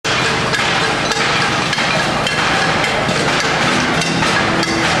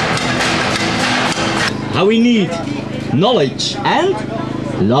how we need knowledge and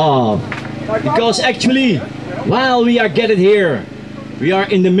love. Because actually, while we are gathered here, we are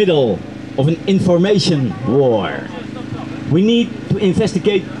in the middle of an information war. We need to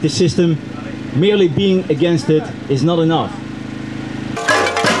investigate the system. Merely being against it is not enough.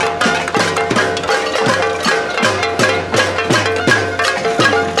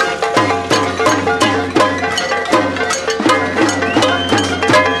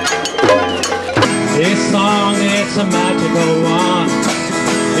 This song, it's a magical one.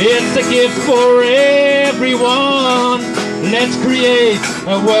 It's a gift for everyone. Let's create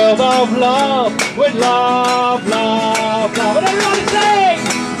a world of love with love, love, love. And everybody sing!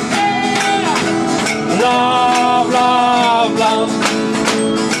 Yeah! Love, love, love.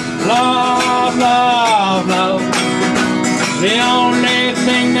 Love, love, love. The only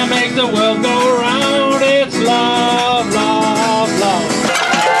thing that makes the world go round, it's love, love, love.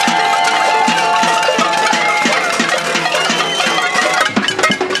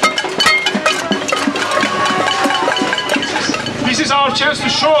 This is our chance to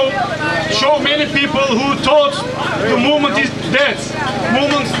show many people who thought the movement is dead.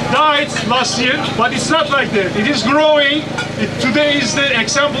 Movement died last year, but it's not like that. It is growing. Today is the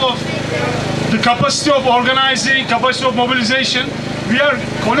example of the capacity of organizing, capacity of mobilization. We are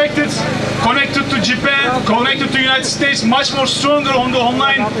connected to Japan, connected to the United States, much more stronger on the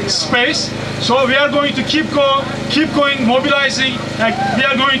online space. So we are going to keep going, mobilizing. And we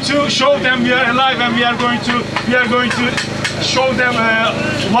are going to show them we are alive, and we are going to show them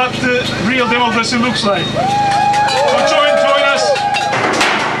what the real democracy looks like. So join us.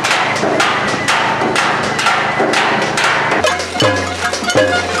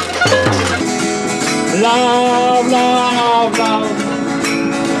 Love, love, love.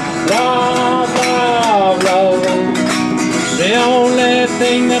 Love, love, love. The only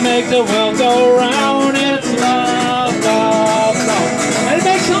thing that makes the world go round is love, love, love. And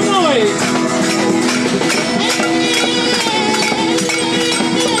make some noise.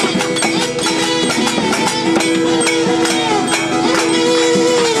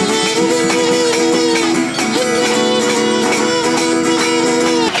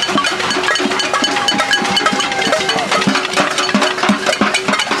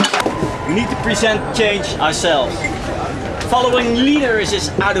 We need to present change ourselves. Following leaders is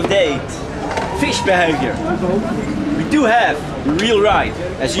out of date. Fish behavior. We do have the real right,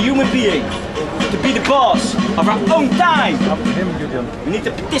 as a human being, to be the boss of our own time. We need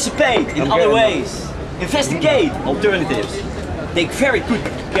to participate in other ways. Investigate alternatives. Take very good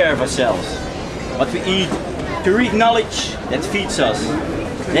care of ourselves. What we eat, to read knowledge that feeds us.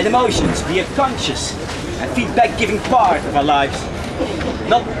 Let emotions be a conscious and feedback-giving part of our lives.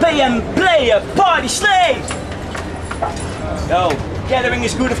 Not pay and play a party slave! No, gathering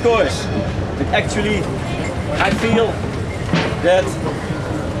is good of course, but actually I feel that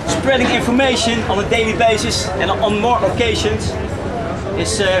spreading information on a daily basis and on more occasions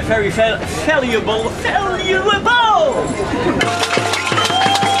is very valuable.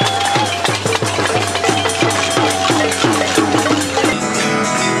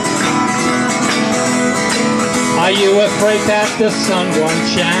 Are you afraid that the sun won't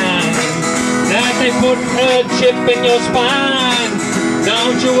shine? That they put a chip in your spine?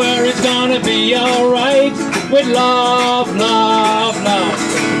 Don't you worry, it's gonna be alright. With love, love, love.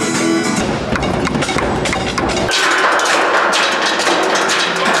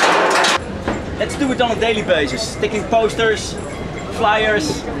 Let's do it on a daily basis. Sticking posters,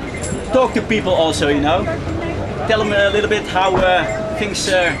 flyers, talk to people also, you know. Tell them a little bit how things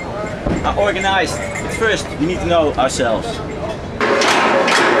are organized. But first, we need to know ourselves.